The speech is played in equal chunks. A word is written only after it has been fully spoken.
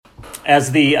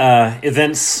As the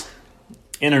events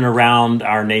in and around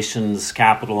our nation's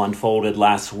capital unfolded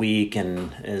last week,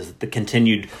 and as the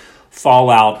continued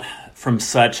fallout from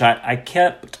such, I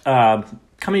kept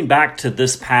coming back to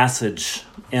this passage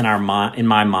in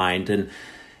my mind in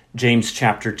James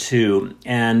chapter 2.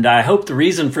 And I hope the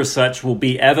reason for such will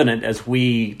be evident as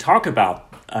we talk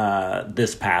about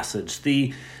this passage.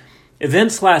 The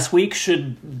events last week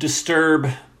should disturb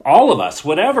all of us,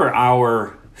 whatever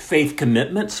our faith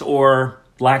commitments or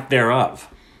lack thereof.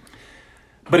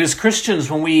 But as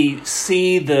Christians, when we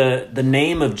see the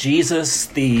name of Jesus,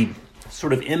 the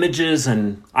sort of images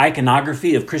and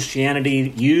iconography of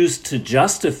Christianity used to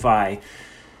justify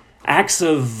acts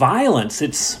of violence,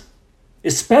 it's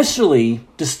especially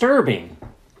disturbing,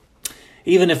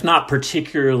 even if not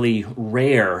particularly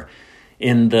rare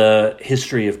in the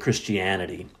history of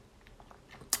Christianity.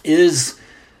 Is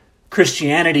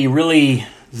Christianity really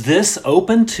this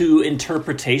open to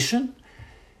interpretation?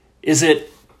 Is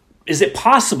it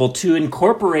possible to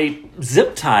incorporate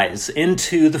zip ties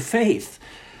into the faith?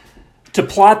 To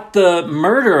plot the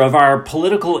murder of our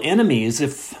political enemies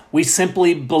if we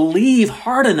simply believe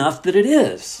hard enough that it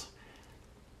is?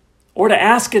 Or to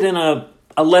ask it in a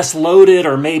less loaded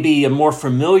or maybe a more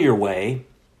familiar way,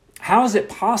 how is it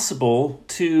possible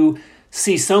to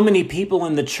see so many people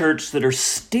in the church that are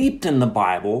steeped in the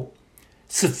Bible,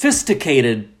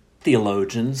 sophisticated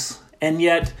theologians, and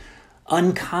yet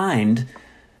unkind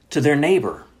to their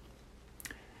neighbor?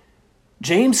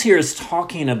 James here is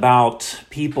talking about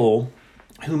people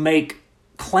who make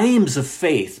claims of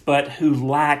faith, but who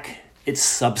lack its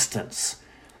substance.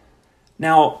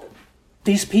 Now,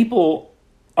 these people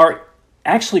are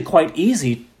actually quite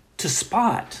easy to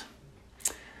spot.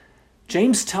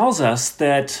 James tells us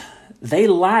that they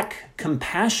lack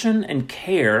compassion and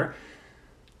care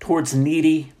towards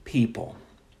needy people.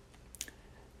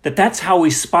 That's how we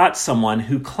spot someone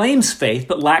who claims faith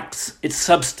but lacks its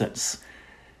substance.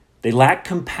 They lack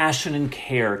compassion and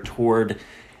care toward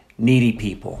needy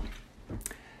people.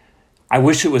 I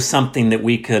wish it was something that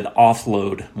we could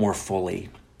offload more fully.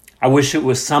 I wish it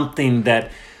was something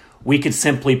that we could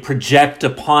simply project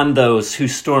upon those who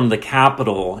stormed the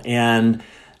Capitol and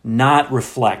not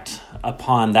reflect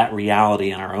upon that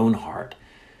reality in our own heart.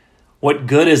 What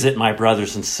good is it, my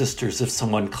brothers and sisters, if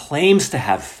someone claims to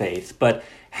have faith but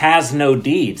has no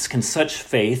deeds? Can such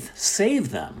faith save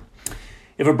them?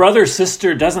 If a brother or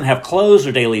sister doesn't have clothes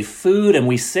or daily food, and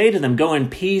we say to them, go in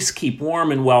peace, keep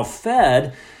warm and well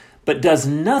fed, but does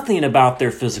nothing about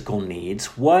their physical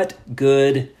needs, what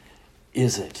good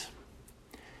is it?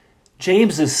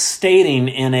 James is stating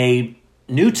in a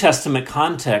New Testament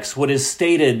context what is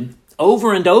stated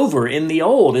over and over in the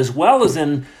Old as well as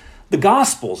in the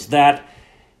Gospels, that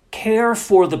care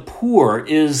for the poor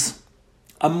is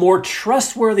a more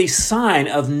trustworthy sign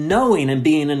of knowing and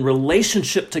being in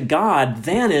relationship to God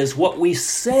than is what we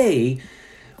say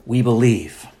we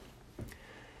believe.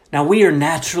 Now, we are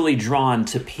naturally drawn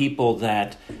to people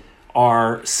that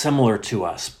are similar to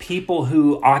us, people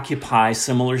who occupy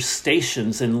similar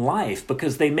stations in life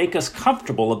because they make us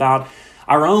comfortable about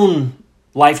our own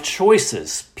life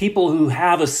choices. People who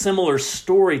have a similar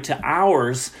story to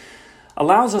ours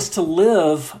allows us to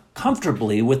live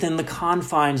comfortably within the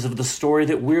confines of the story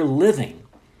that we're living.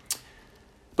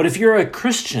 But if you're a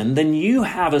Christian, then you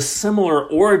have a similar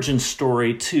origin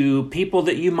story to people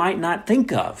that you might not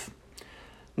think of.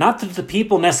 Not that the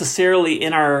people necessarily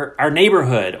in our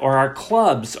neighborhood or our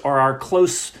clubs or our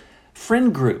close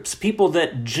friend groups, people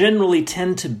that generally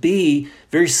tend to be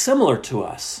very similar to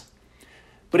us.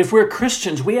 But if we're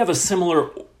Christians, we have a similar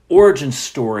origin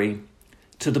story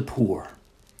to the poor,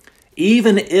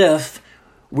 even if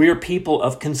we're people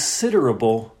of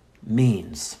considerable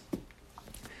means.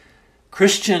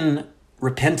 Christian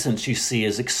repentance, you see,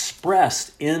 is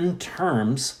expressed in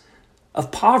terms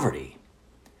of poverty.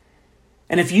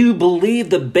 And if you believe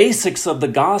the basics of the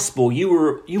gospel,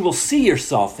 you will see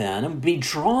yourself in and be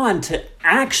drawn to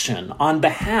action on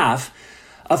behalf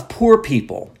of poor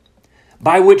people,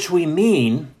 by which we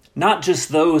mean not just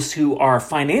those who are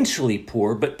financially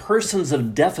poor, but persons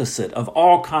of deficit of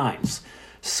all kinds: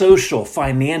 social,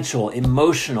 financial,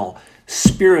 emotional,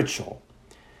 spiritual.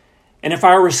 And if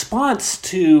our response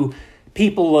to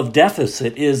people of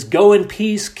deficit is go in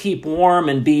peace, keep warm,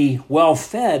 and be well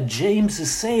fed, James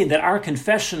is saying that our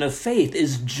confession of faith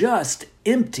is just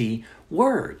empty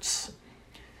words.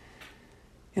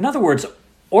 In other words,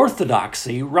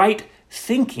 orthodoxy, right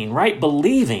thinking, right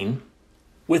believing,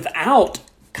 without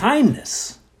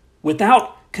kindness,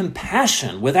 without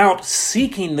compassion, without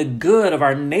seeking the good of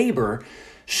our neighbor,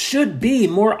 should be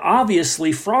more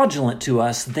obviously fraudulent to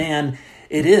us than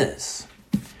it is.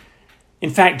 In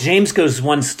fact, James goes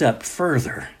one step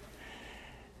further,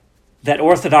 that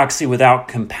orthodoxy without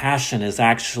compassion is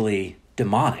actually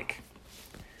demonic.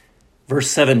 Verse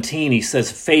 17, he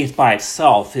says, faith by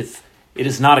itself, if it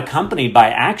is not accompanied by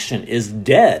action, is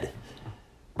dead.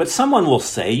 But someone will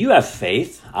say, you have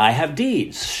faith, I have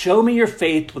deeds. Show me your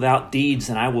faith without deeds,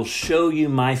 and I will show you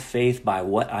my faith by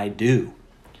what I do.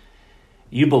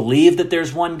 You believe that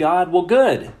there's one God? Well,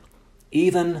 good.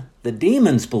 Even the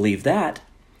demons believe that,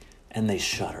 and they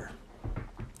shudder.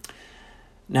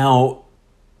 Now,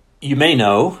 you may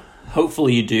know,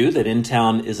 hopefully you do, that In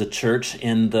Town is a church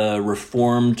in the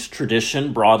Reformed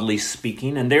tradition, broadly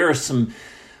speaking, and there are some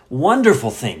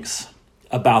wonderful things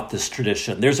about this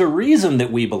tradition. There's a reason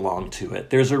that we belong to it.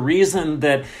 There's a reason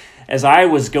that as I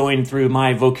was going through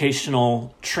my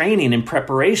vocational training and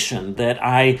preparation, that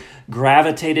I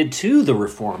gravitated to the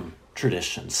Reformed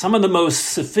tradition. Some of the most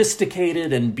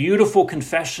sophisticated and beautiful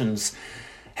confessions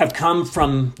have come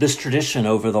from this tradition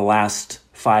over the last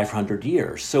 500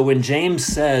 years. So when James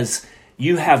says,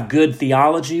 you have good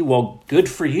theology, well, good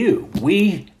for you.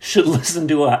 We should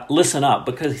listen up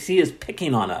because he is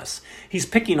picking on us. He's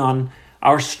picking on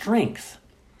our strength.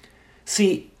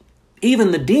 See,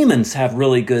 even the demons have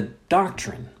really good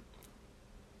doctrine.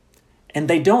 And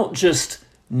they don't just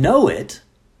know it,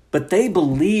 but they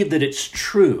believe that it's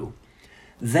true.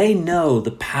 They know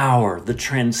the power, the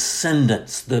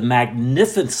transcendence, the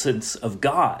magnificence of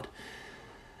God.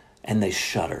 And they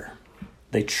shudder.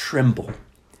 They tremble.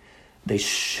 They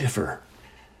shiver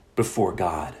before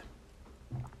God.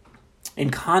 In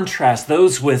contrast,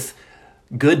 those with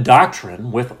good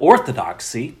doctrine, with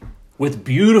orthodoxy, with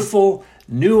beautiful,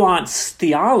 nuanced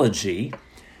theology,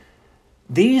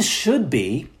 these should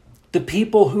be the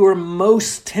people who are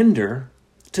most tender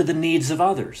to the needs of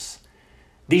others.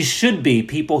 These should be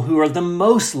people who are the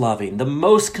most loving, the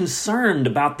most concerned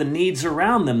about the needs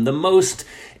around them, the most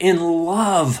in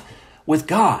love with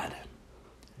God.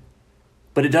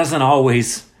 But it doesn't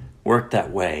always work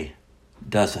that way,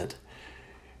 does it?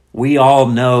 We all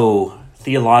know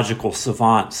theological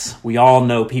savants. We all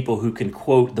know people who can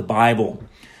quote the Bible,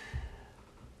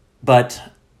 but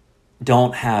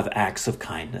don't have acts of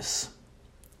kindness,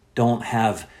 don't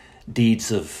have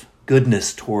deeds of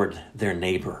goodness toward their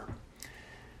neighbor.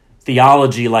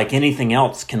 Theology, like anything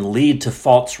else, can lead to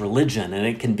false religion, and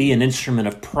it can be an instrument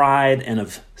of pride and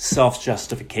of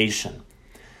self-justification.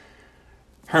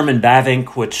 Herman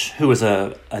Bavinck, who was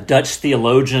a Dutch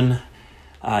theologian,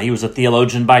 he was a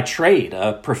theologian by trade,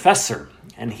 a professor,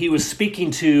 and he was speaking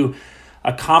to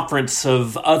a conference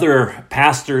of other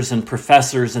pastors and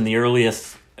professors in the early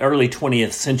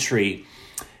 20th century,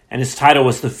 and his title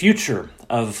was The Future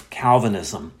of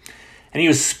Calvinism. And he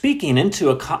was speaking into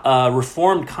a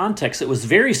Reformed context that was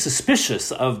very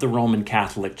suspicious of the Roman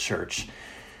Catholic Church.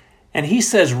 And he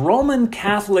says, Roman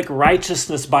Catholic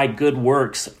righteousness by good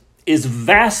works is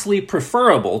vastly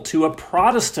preferable to a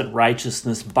Protestant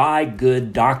righteousness by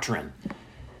good doctrine.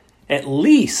 At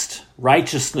least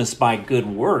righteousness by good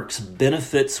works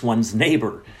benefits one's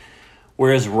neighbor,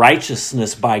 whereas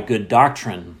righteousness by good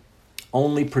doctrine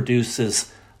only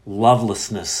produces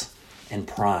lovelessness and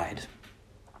pride.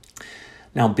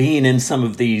 Now, being in some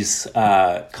of these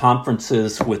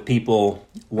conferences with people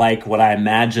like what I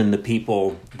imagine the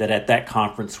people that at that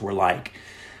conference were like,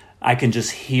 I can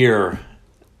just hear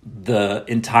the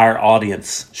entire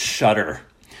audience shudder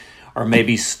or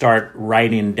maybe start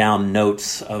writing down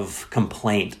notes of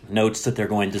complaint, notes that they're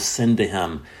going to send to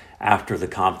him after the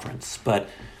conference. But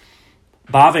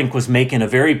Bavinck was making a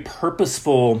very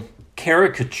purposeful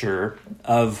caricature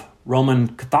of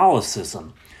Roman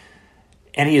Catholicism.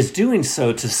 And he is doing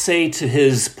so to say to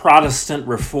his Protestant,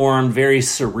 Reformed, very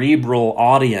cerebral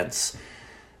audience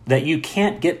that you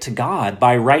can't get to God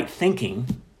by right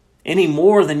thinking any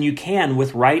more than you can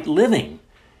with right living.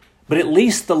 But at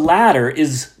least the latter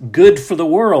is good for the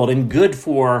world and good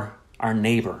for our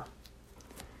neighbor.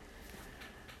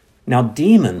 Now,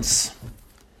 demons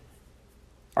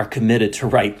are committed to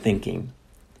right thinking.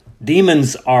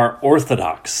 Demons are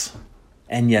orthodox,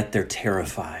 and yet they're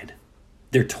terrified.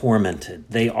 They're tormented.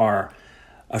 They are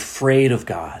afraid of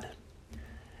God.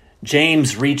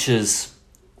 James reaches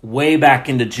way back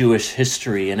into Jewish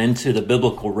history and into the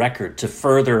biblical record to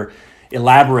further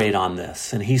elaborate on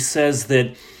this. And he says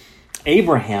that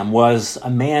Abraham was a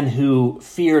man who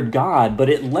feared God, but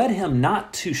it led him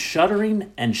not to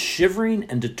shuddering and shivering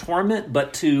and to torment,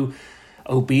 but to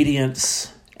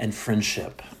obedience and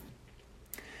friendship.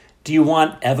 Do you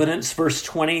want evidence, verse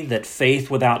 20, that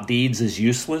faith without deeds is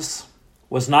useless?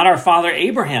 Was not our father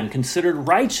Abraham considered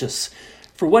righteous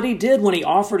for what he did when he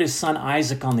offered his son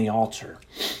Isaac on the altar?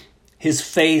 His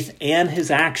faith and his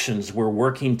actions were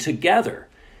working together,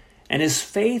 and his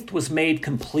faith was made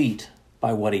complete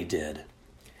by what he did.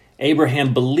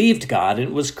 Abraham believed God, and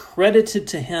it was credited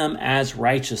to him as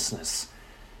righteousness.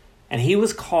 And he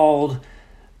was called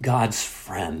God's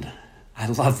friend. I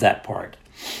love that part.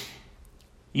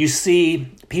 You see,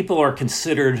 people are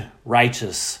considered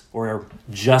righteous or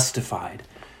justified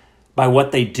by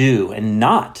what they do and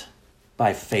not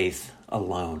by faith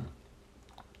alone.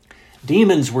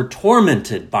 Demons were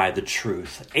tormented by the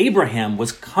truth. Abraham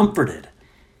was comforted.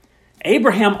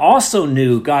 Abraham also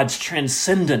knew God's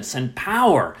transcendence and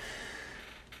power,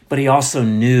 but he also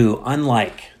knew,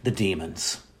 unlike the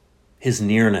demons, his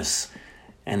nearness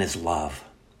and his love.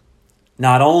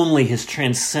 Not only his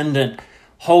transcendent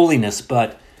holiness,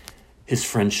 but his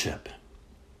friendship.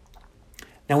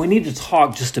 Now we need to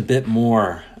talk just a bit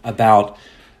more about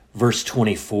verse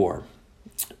 24.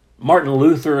 Martin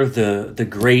Luther, the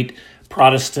great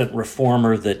Protestant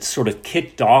reformer that sort of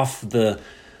kicked off the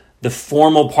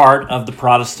formal part of the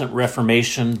Protestant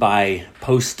Reformation by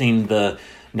posting the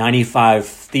 95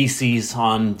 Theses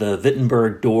on the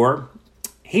Wittenberg door,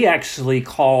 he actually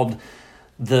called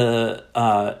the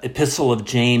Epistle of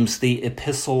James the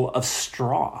Epistle of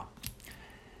Straw,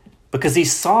 because he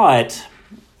saw it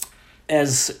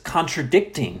as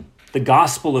contradicting the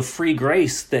gospel of free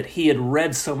grace that he had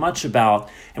read so much about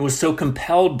and was so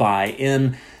compelled by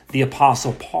in the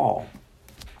Apostle Paul.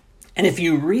 And if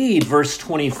you read verse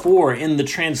 24 in the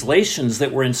translations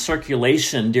that were in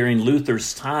circulation during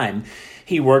Luther's time,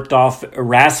 he worked off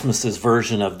Erasmus's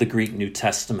version of the Greek New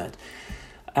Testament.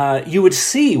 You would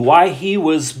see why he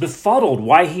was befuddled,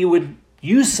 why he would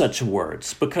use such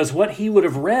words, because what he would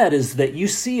have read is that you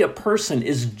see a person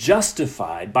is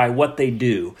justified by what they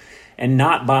do and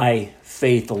not by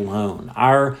faith alone.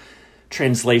 Our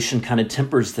translation kind of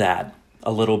tempers that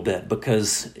a little bit,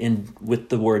 because with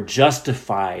the word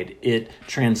justified, it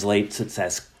translates it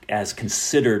as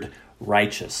considered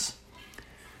righteous.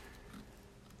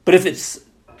 But if it's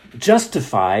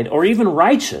justified or even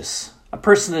righteous, a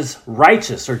person is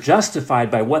righteous or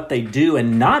justified by what they do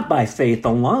and not by faith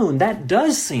alone, that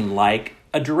does seem like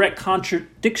a direct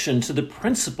contradiction to the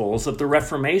principles of the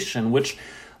Reformation, which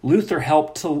Luther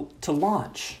helped to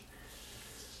launch.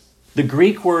 The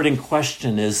Greek word in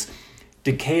question is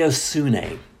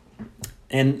dikaiosune,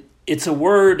 and it's a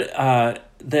word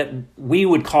that we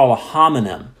would call a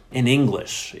homonym in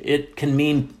English. It can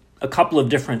mean a couple of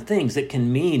different things. It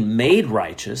can mean made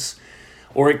righteous,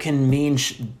 or it can mean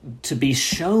to be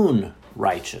shown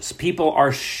righteous. People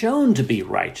are shown to be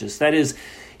righteous, that is,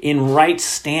 in right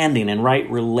standing and right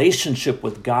relationship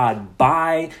with God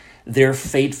by their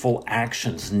faithful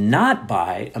actions, not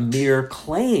by a mere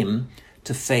claim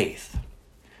to faith.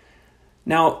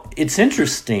 Now, it's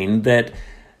interesting that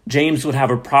James would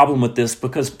have a problem with this,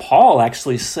 because Paul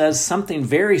actually says something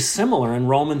very similar in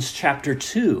Romans chapter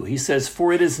 2. He says,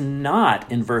 "For it is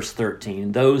not," in verse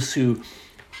 13, "those who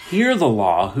hear the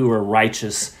law who are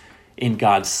righteous in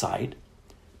God's sight,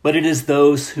 but it is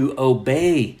those who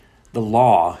obey the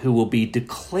law who will be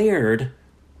declared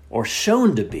or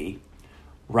shown to be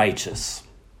righteous."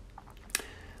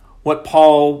 What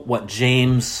Paul, what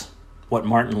James, what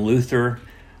Martin Luther,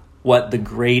 what the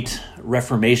great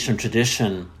Reformation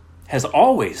tradition has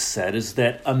always said is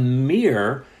that a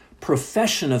mere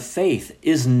profession of faith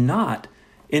is not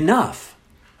enough.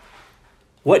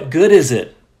 What good is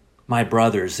it, my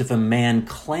brothers, if a man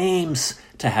claims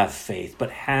to have faith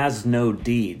but has no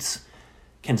deeds?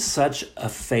 Can such a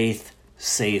faith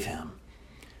save him?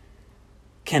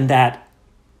 Can that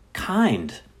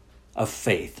kind of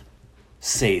faith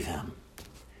save him?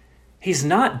 He's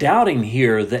not doubting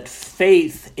here that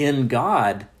faith in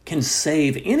God can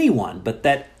save anyone, but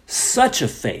that such a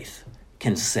faith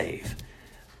can save.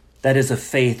 That is a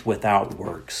faith without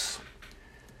works.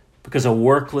 Because a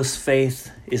workless faith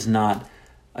is not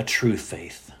a true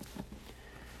faith.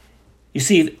 You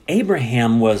see,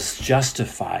 Abraham was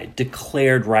justified,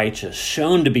 declared righteous,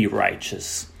 shown to be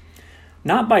righteous,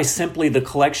 not by simply the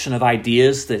collection of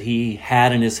ideas that he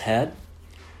had in his head,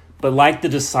 but like the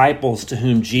disciples to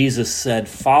whom Jesus said,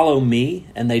 "Follow me,"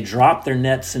 and they dropped their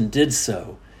nets and did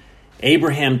so,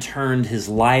 Abraham turned his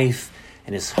life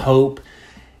and his hope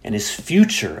and his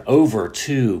future over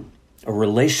to a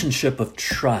relationship of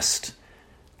trust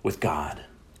with God.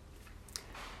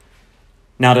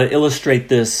 Now, to illustrate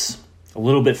this a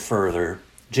little bit further,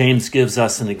 James gives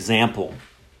us an example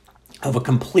of a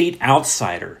complete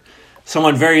outsider,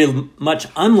 someone very much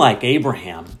unlike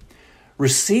Abraham,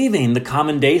 receiving the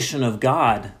commendation of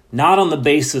God, not on the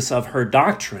basis of her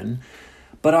doctrine,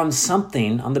 but on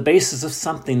the basis of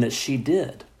something that she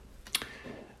did.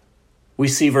 We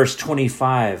see verse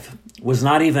 25, Was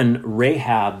not even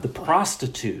Rahab the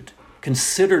prostitute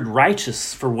considered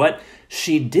righteous for what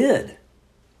she did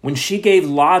when she gave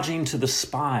lodging to the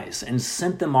spies and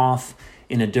sent them off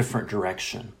in a different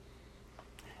direction?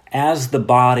 As the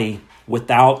body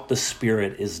without the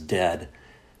spirit is dead,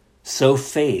 so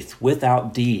faith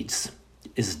without deeds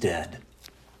is dead.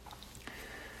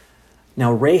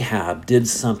 Now, Rahab did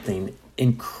something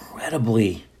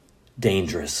incredibly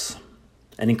dangerous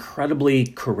and incredibly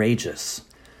courageous,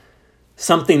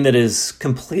 something that is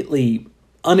completely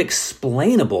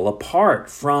unexplainable apart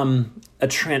from a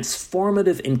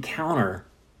transformative encounter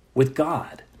with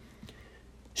God.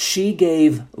 She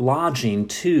gave lodging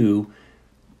to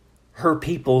her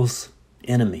people's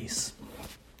enemies.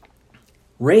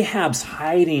 Rahab's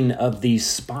hiding of these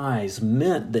spies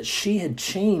meant that she had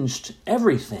changed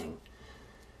everything.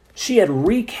 She had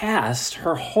recast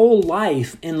her whole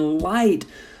life in light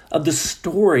of the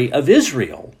story of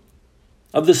Israel,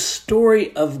 of the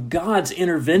story of God's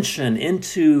intervention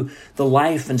into the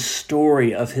life and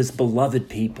story of his beloved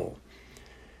people.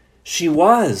 She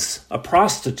was a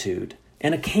prostitute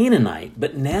and a Canaanite,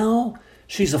 but now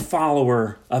she's a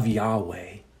follower of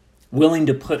Yahweh, willing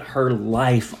to put her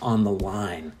life on the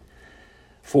line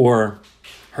for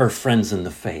her friends in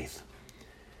the faith.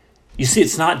 You see,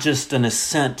 it's not just an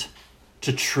assent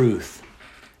to truth,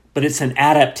 but it's an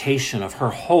adaptation of her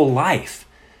whole life,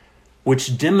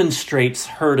 which demonstrates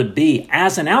her to be,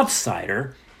 as an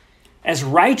outsider, as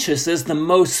righteous as the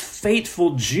most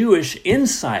faithful Jewish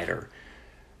insider.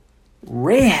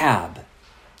 Rahab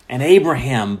and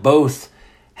Abraham both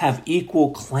have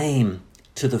equal claim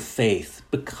to the faith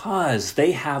because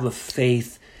they have a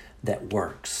faith that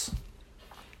works.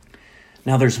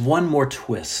 Now, there's one more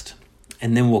twist,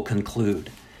 and then we'll conclude.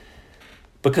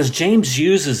 Because James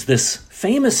uses this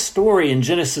famous story in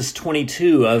Genesis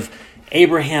 22 of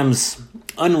Abraham's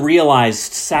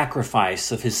unrealized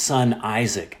sacrifice of his son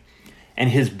Isaac and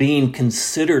his being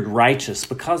considered righteous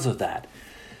because of that.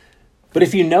 But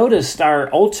if you noticed,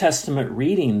 our Old Testament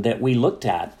reading that we looked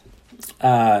at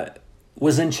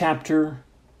was in chapter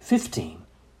 15.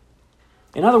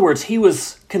 In other words, he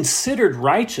was considered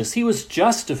righteous. He was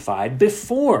justified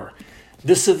before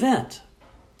this event.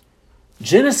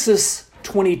 Genesis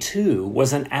 22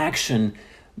 was an action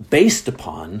based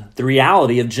upon the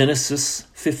reality of Genesis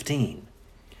 15,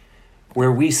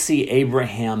 where we see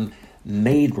Abraham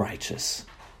made righteous,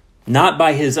 not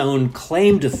by his own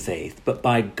claim to faith, but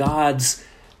by God's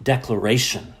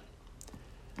declaration.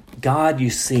 God, you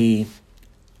see,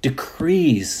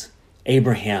 decrees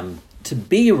Abraham to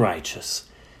be righteous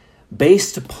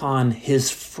based upon his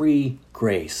free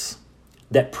grace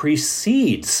that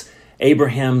precedes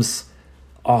Abraham's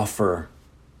offer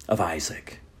of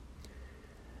Isaac.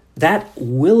 That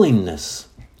willingness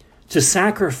to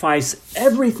sacrifice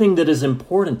everything that is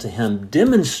important to him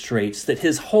demonstrates that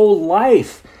his whole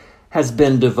life has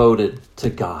been devoted to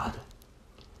God.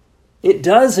 It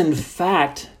does, in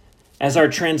fact, as our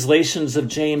translations of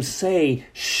James say,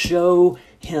 show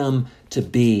him to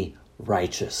be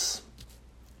righteous.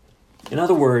 In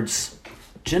other words,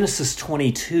 Genesis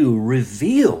 22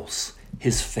 reveals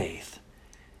his faith.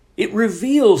 It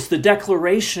reveals the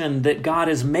declaration that God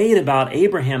has made about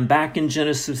Abraham back in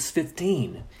Genesis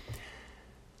 15,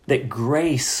 that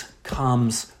grace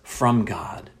comes from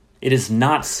God. It is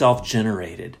not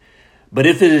self-generated, but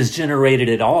if it is generated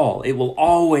at all, it will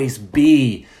always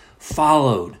be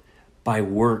followed by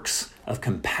works of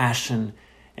compassion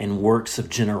and works of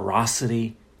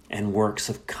generosity and works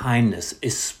of kindness,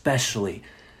 especially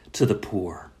to the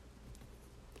poor.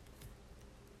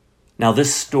 Now,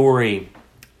 this story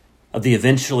of the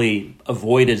eventually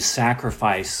avoided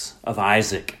sacrifice of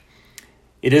Isaac,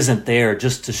 it isn't there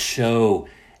just to show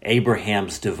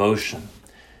Abraham's devotion,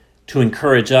 to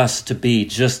encourage us to be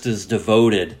just as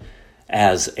devoted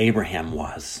as Abraham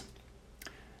was.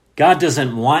 God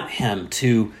doesn't want him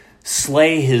to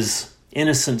slay his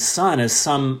innocent son as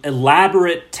some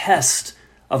elaborate test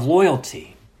of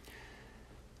loyalty,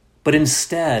 but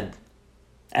instead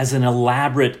as an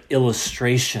elaborate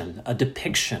illustration, a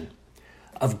depiction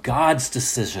of God's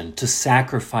decision to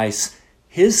sacrifice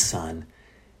his son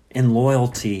in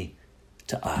loyalty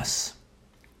to us.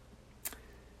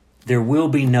 There will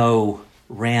be no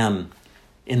ram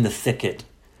in the thicket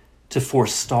to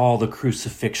forestall the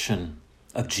crucifixion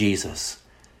of Jesus,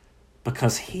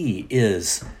 because he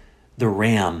is the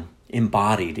ram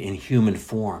embodied in human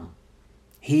form.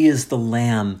 He is the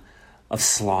lamb of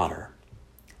slaughter.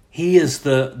 He is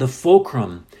the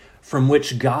fulcrum from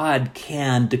which God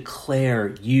can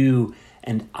declare you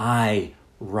and I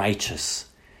righteous.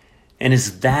 And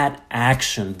is that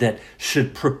action that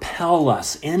should propel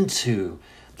us into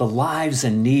the lives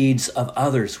and needs of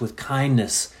others with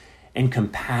kindness and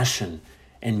compassion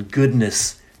and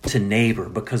goodness to neighbor,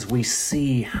 because we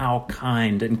see how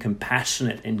kind and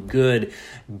compassionate and good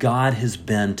God has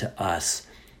been to us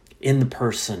in the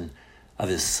person of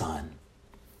his Son.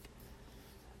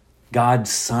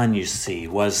 God's Son, you see,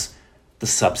 was the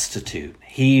substitute.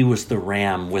 He was the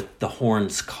ram with the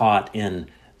horns caught in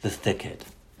the thicket.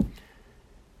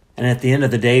 And at the end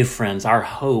of the day, friends, our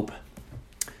hope,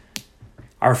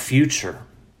 our future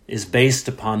is based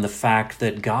upon the fact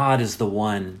that God is the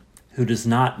one who does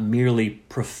not merely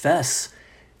profess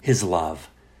his love,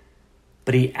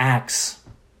 but he acts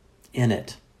in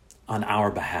it on our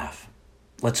behalf.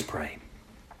 Let's pray.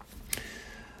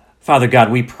 Father God,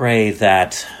 we pray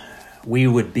that we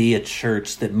would be a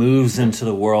church that moves into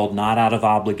the world not out of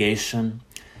obligation,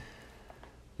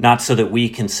 not so that we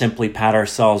can simply pat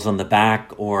ourselves on the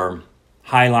back or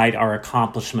highlight our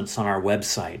accomplishments on our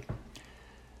website,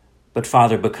 but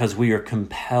Father, because we are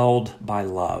compelled by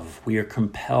love, we are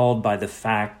compelled by the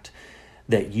fact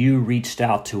that you reached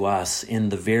out to us in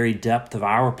the very depth of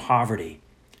our poverty,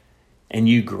 and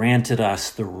you granted us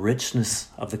the richness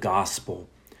of the gospel,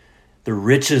 the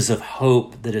riches of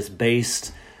hope that is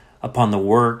based upon the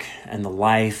work and the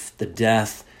life, the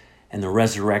death, and the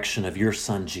resurrection of your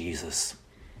Son, Jesus.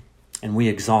 And we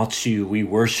exalt you, we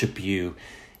worship you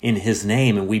in his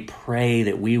name, and we pray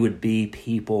that we would be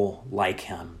people like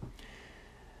him,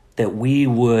 that we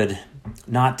would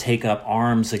not take up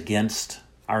arms against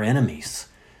our enemies,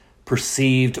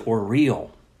 perceived or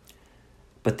real,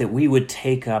 but that we would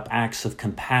take up acts of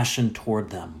compassion toward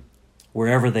them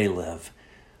wherever they live,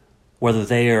 whether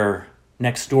they are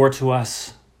next door to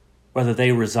us, whether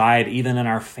they reside even in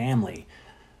our family,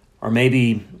 or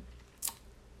maybe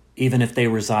even if they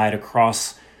reside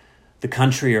across the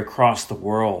country or across the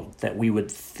world, that we would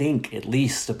think at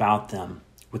least about them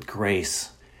with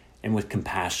grace and with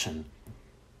compassion.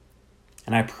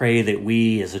 And I pray that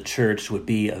we as a church would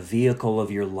be a vehicle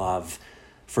of your love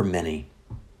for many.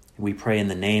 We pray in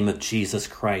the name of Jesus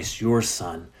Christ, your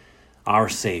Son, our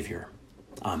Savior.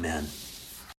 Amen.